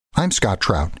I'm Scott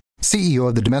Trout, CEO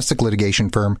of the domestic litigation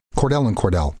firm Cordell &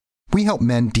 Cordell. We help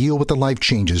men deal with the life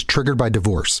changes triggered by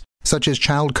divorce, such as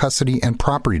child custody and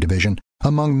property division,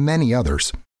 among many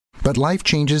others. But life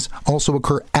changes also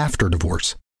occur after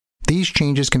divorce. These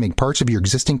changes can make parts of your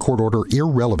existing court order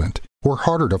irrelevant or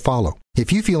harder to follow.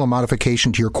 If you feel a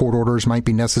modification to your court orders might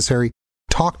be necessary,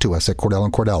 talk to us at Cordell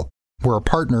 & Cordell. We're a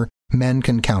partner men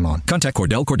can count on. Contact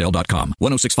CordellCordell.com,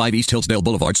 1065 East Hillsdale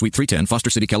Boulevard, Suite 310, Foster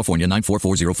City, California,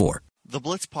 94404. The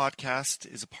Blitz Podcast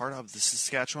is a part of the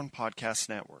Saskatchewan Podcast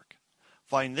Network.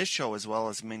 Find this show as well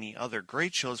as many other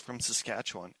great shows from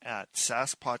Saskatchewan at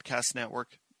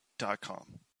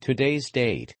saskpodcastnetwork.com. Today's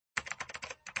date,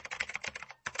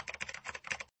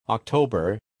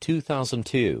 October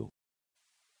 2002.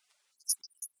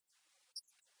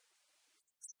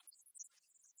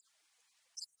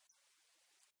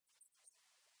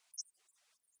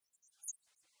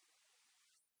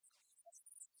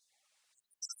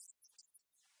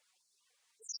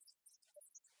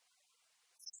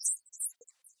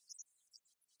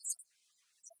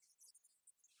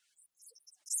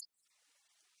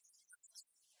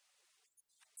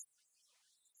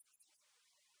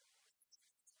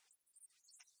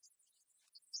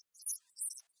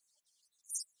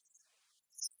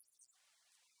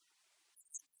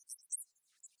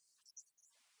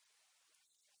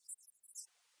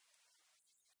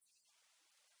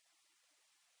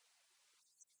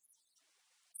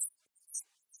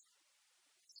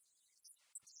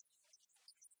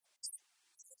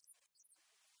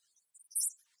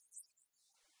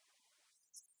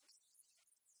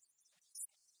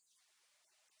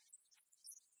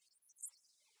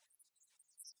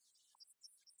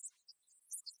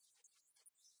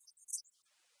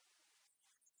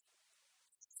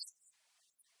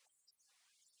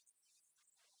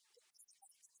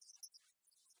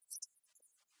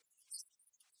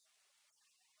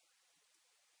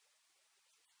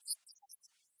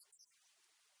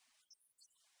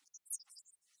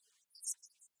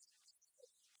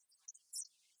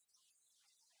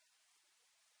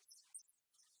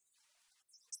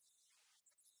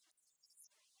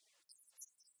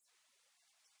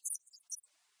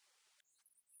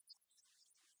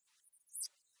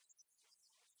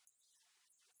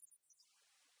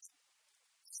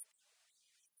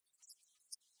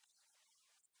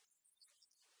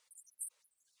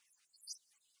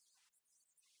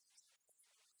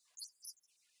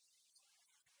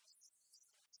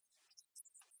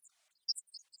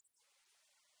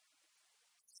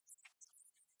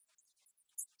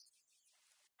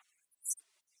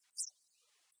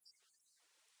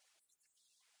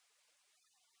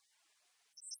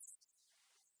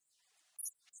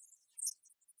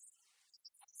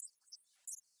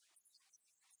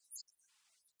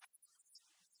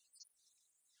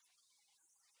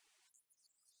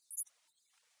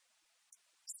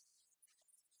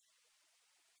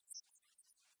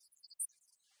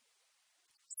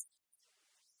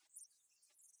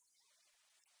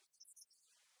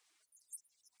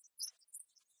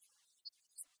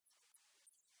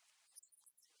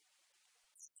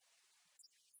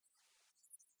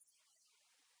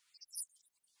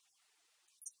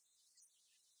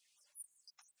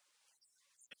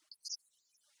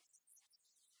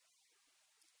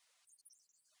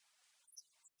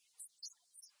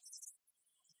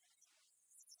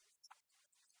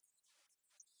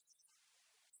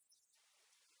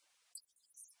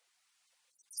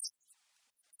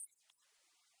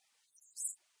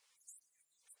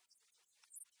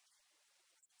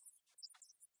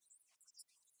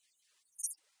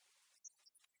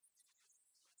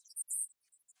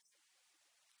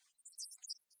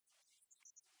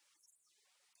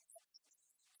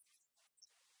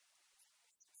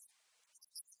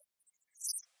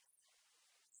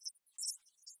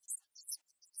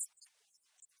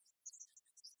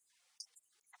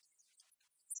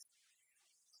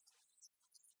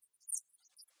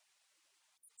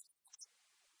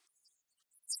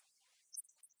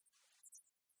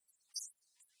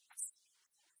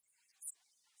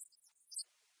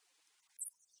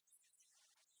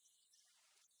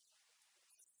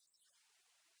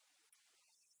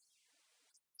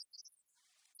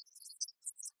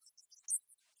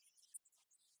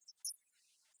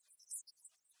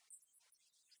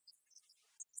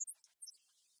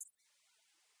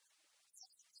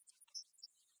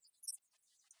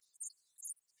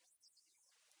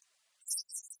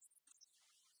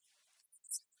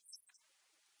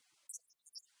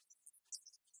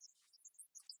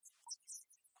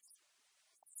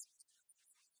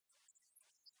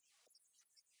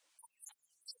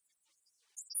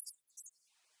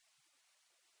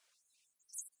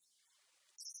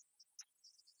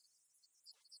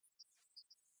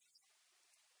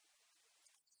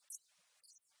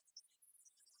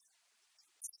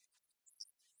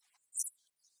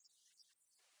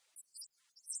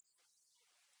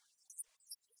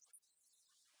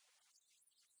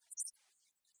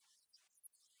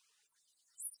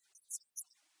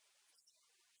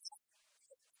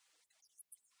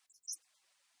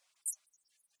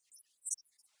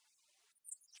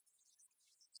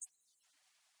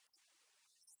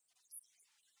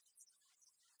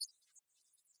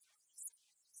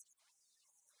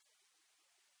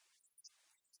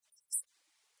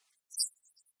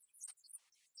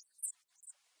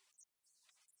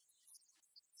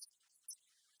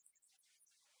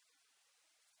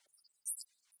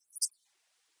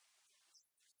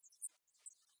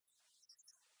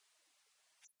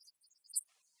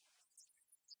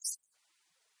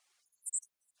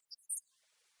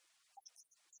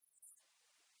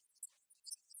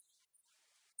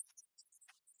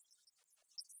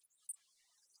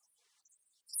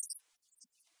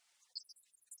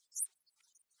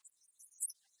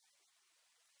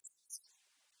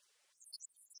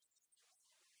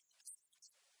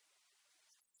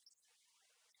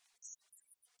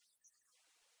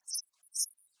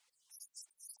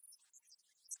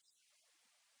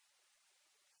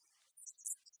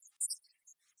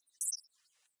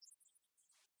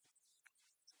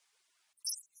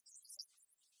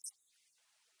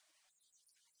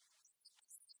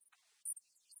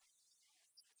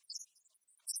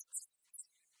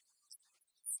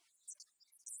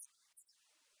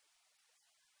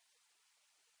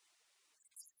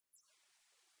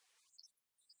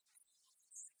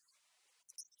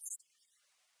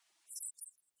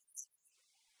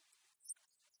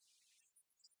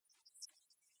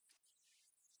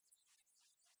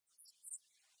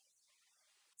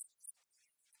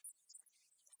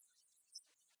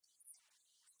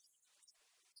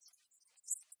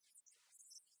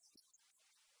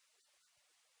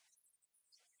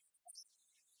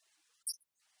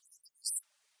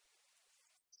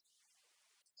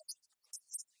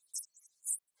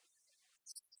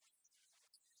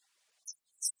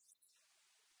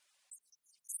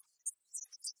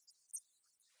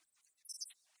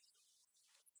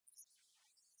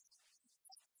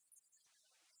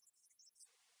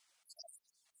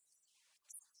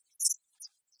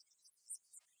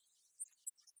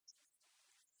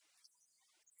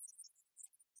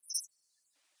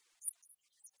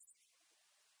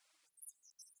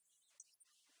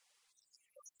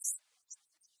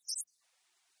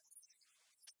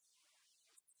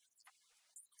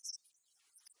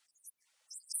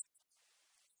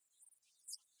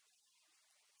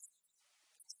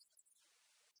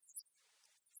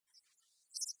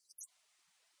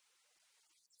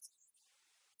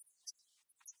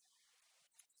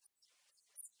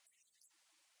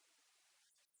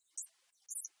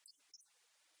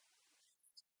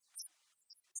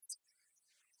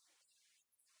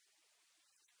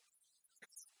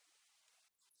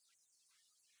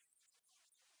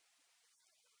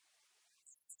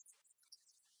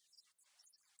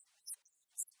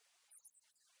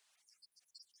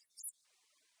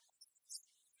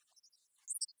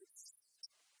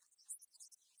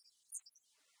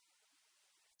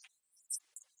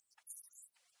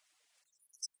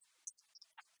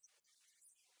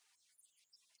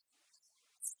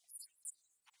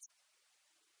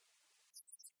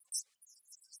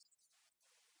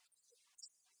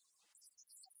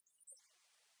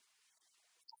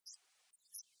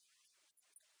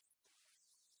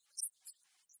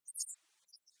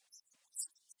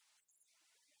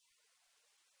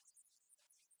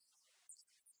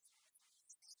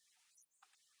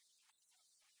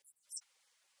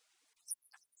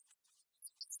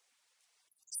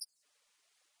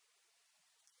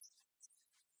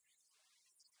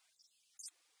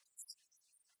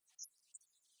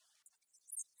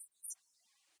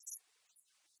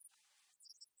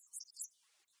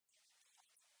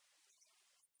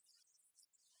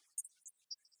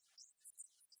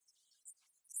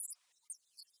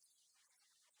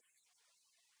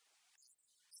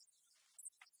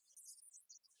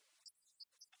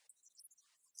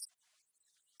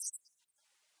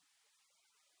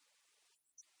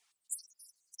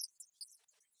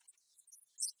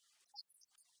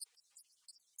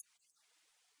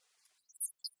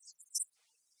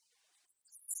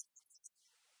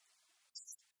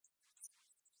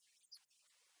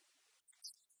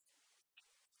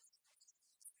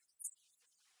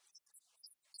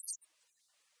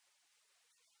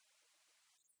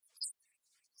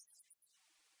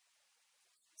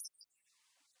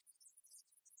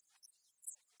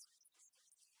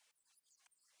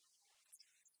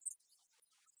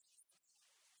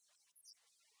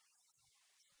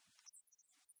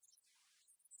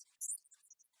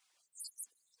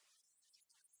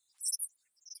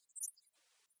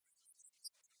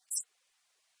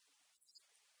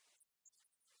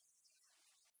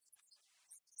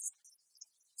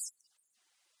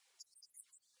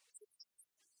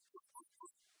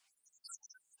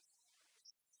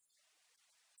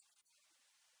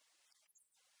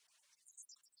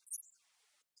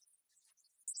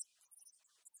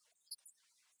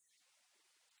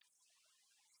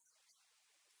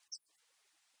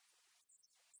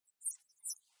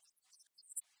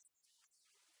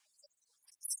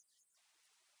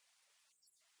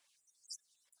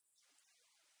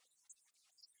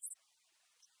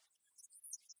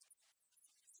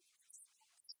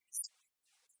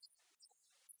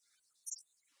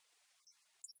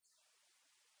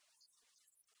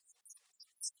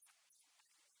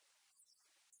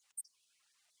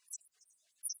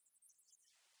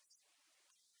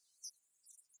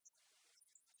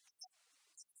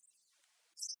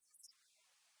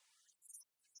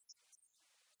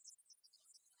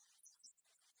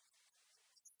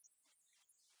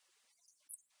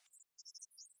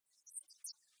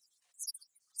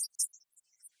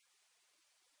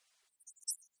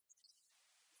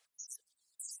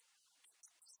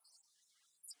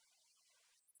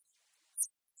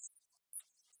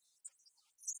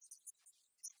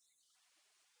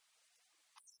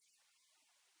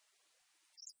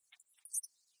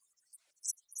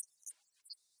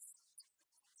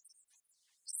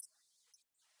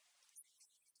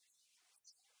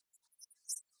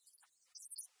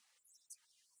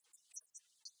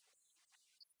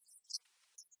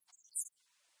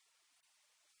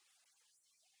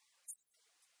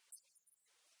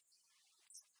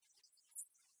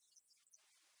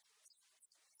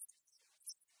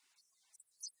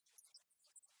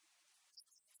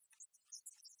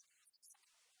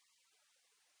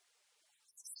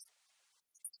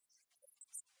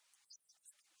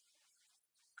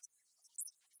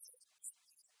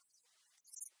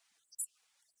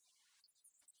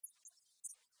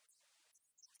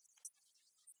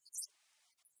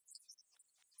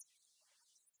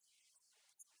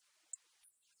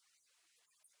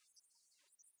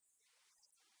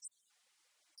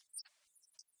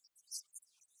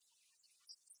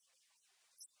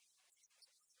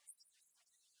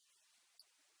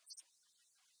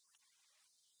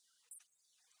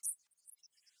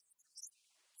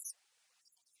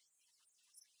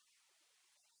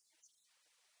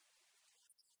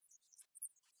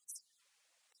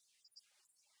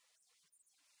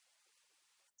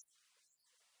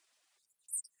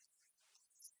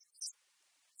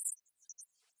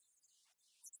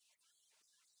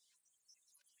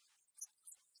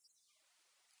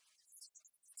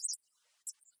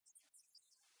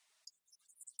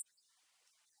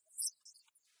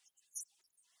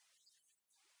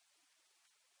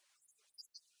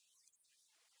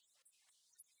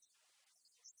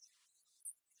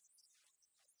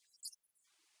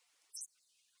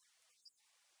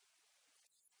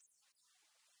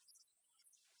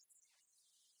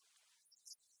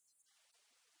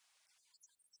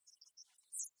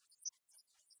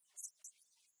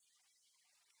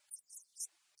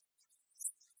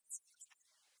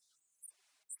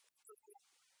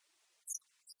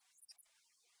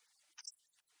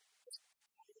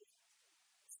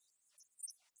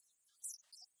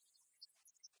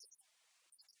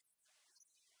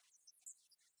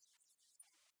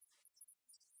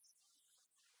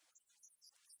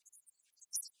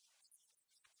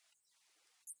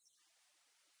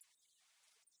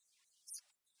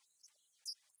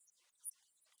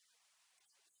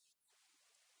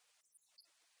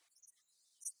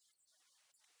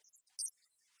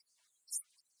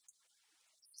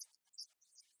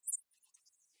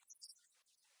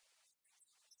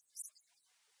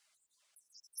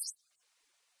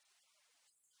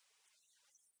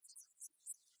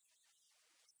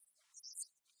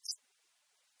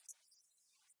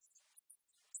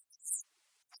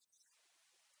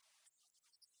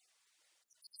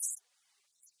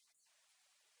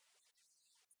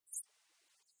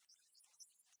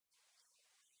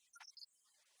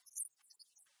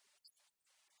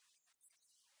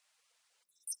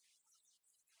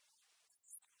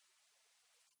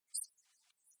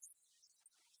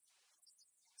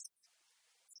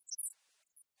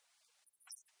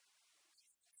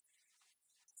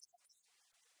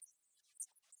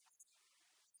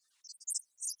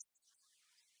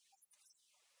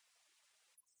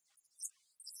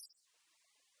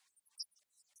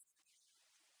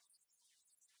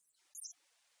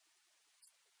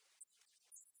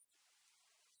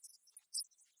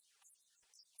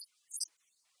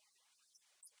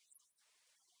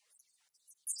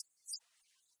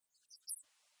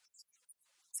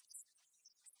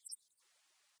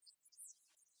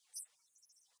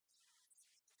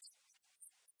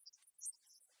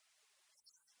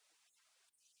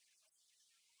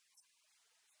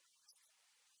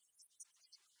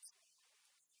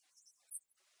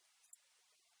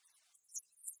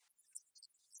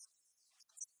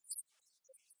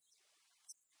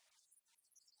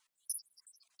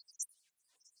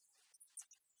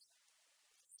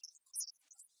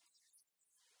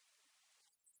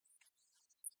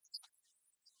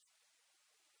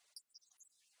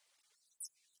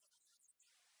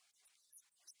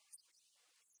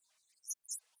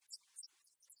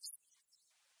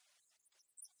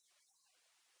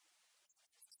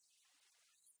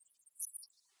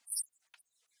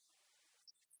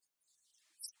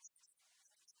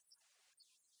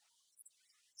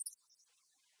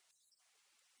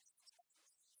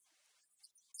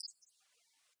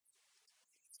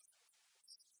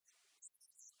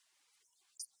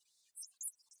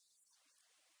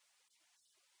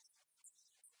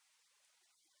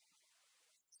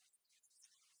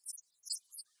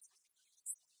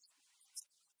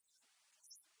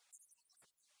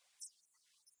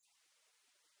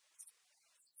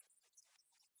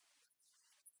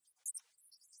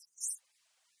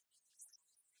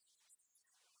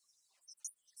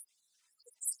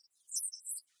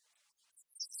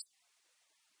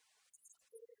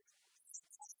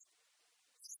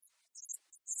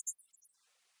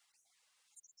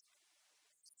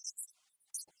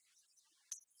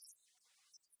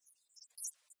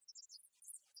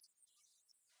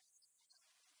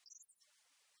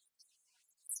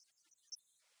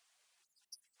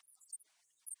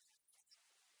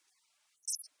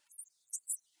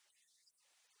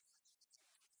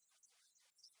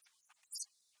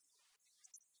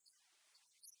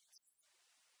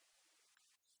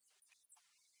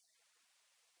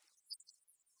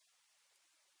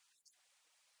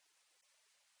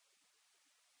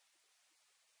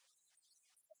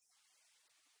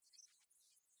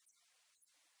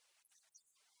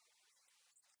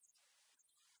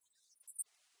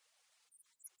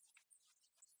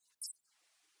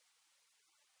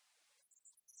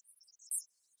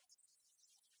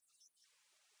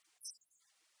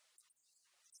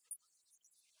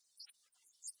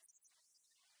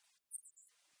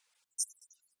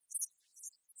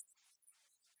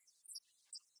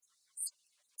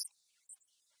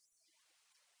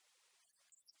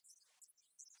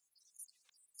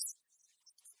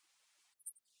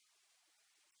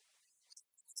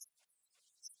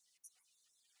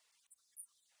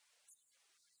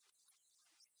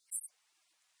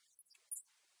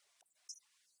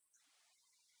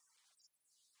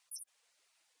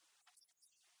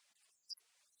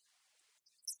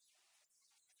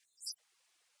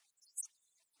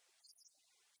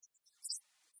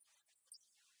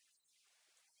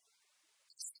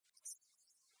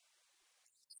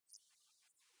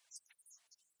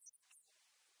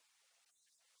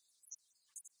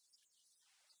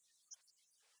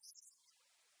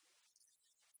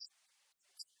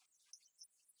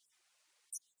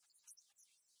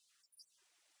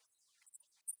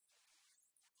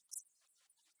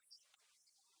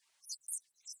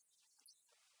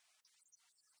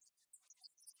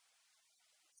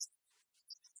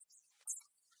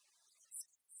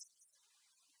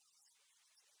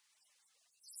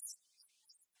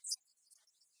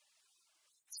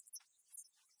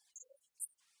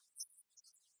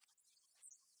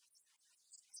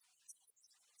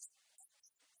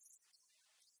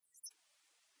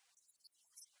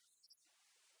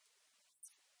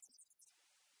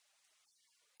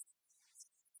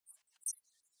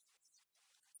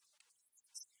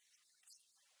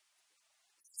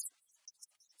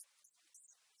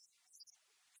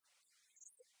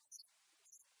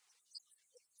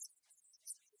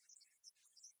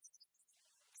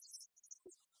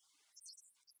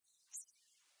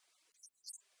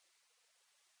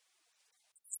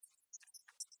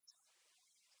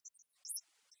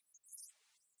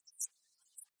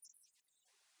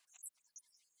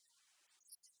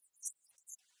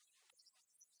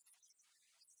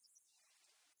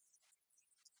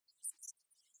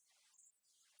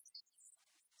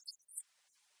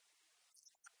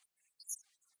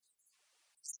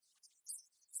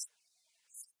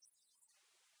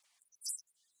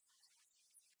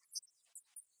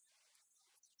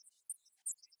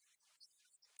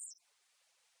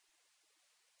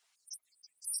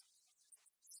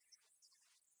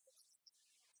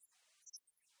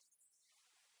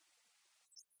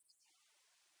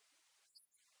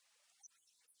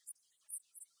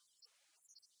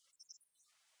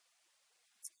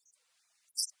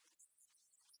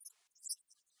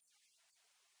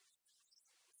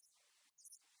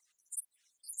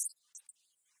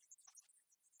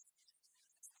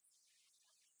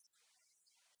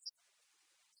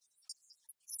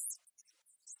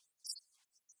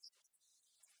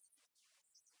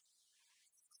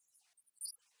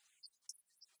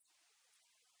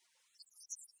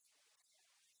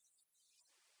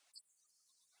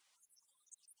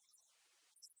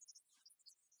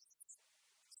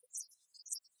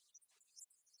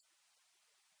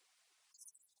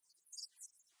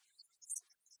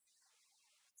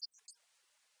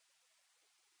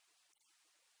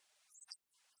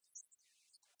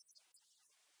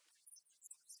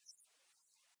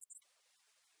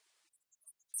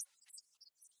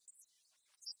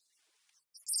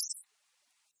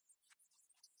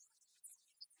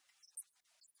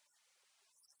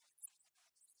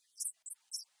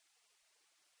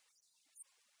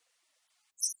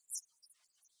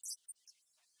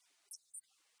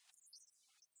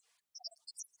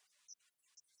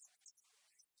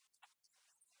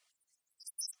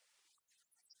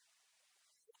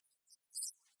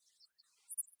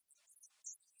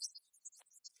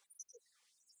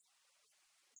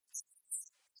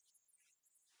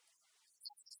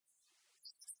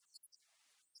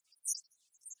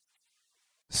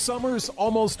 Summer's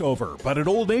almost over, but at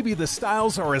Old Navy the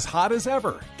styles are as hot as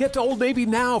ever. Get to Old Navy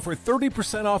now for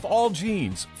 30% off all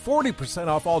jeans, 40%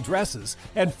 off all dresses,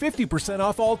 and 50%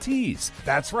 off all tees.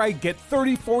 That's right, get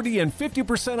 30, 40, and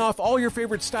 50% off all your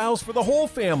favorite styles for the whole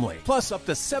family, plus up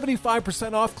to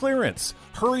 75% off clearance.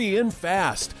 Hurry in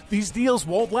fast. These deals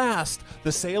won't last.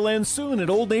 The sale ends soon at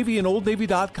Old Navy and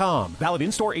OldNavy.com. Valid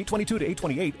in-store 8/22 to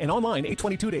 8/28 and online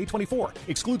 8/22 to 8/24.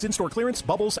 Excludes in-store clearance,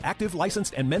 bubbles, active,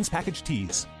 licensed, and men's package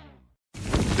tees.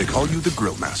 They call you the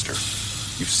Grill Master.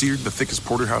 You've seared the thickest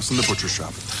porterhouse in the butcher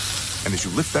shop. And as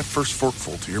you lift that first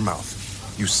forkful to your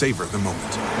mouth, you savor the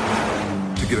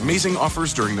moment. To get amazing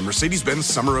offers during the Mercedes-Benz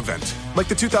summer event, like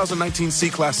the 2019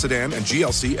 C-Class sedan and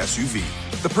GLC SUV,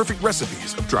 the perfect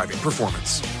recipes of driving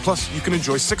performance. Plus, you can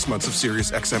enjoy 6 months of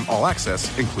Sirius XM All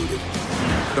Access included.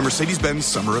 The Mercedes-Benz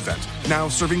summer event, now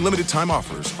serving limited time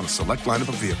offers on a select lineup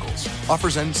of vehicles.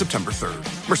 Offers end September 3rd.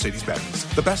 Mercedes-Benz,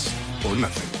 the best or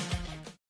nothing.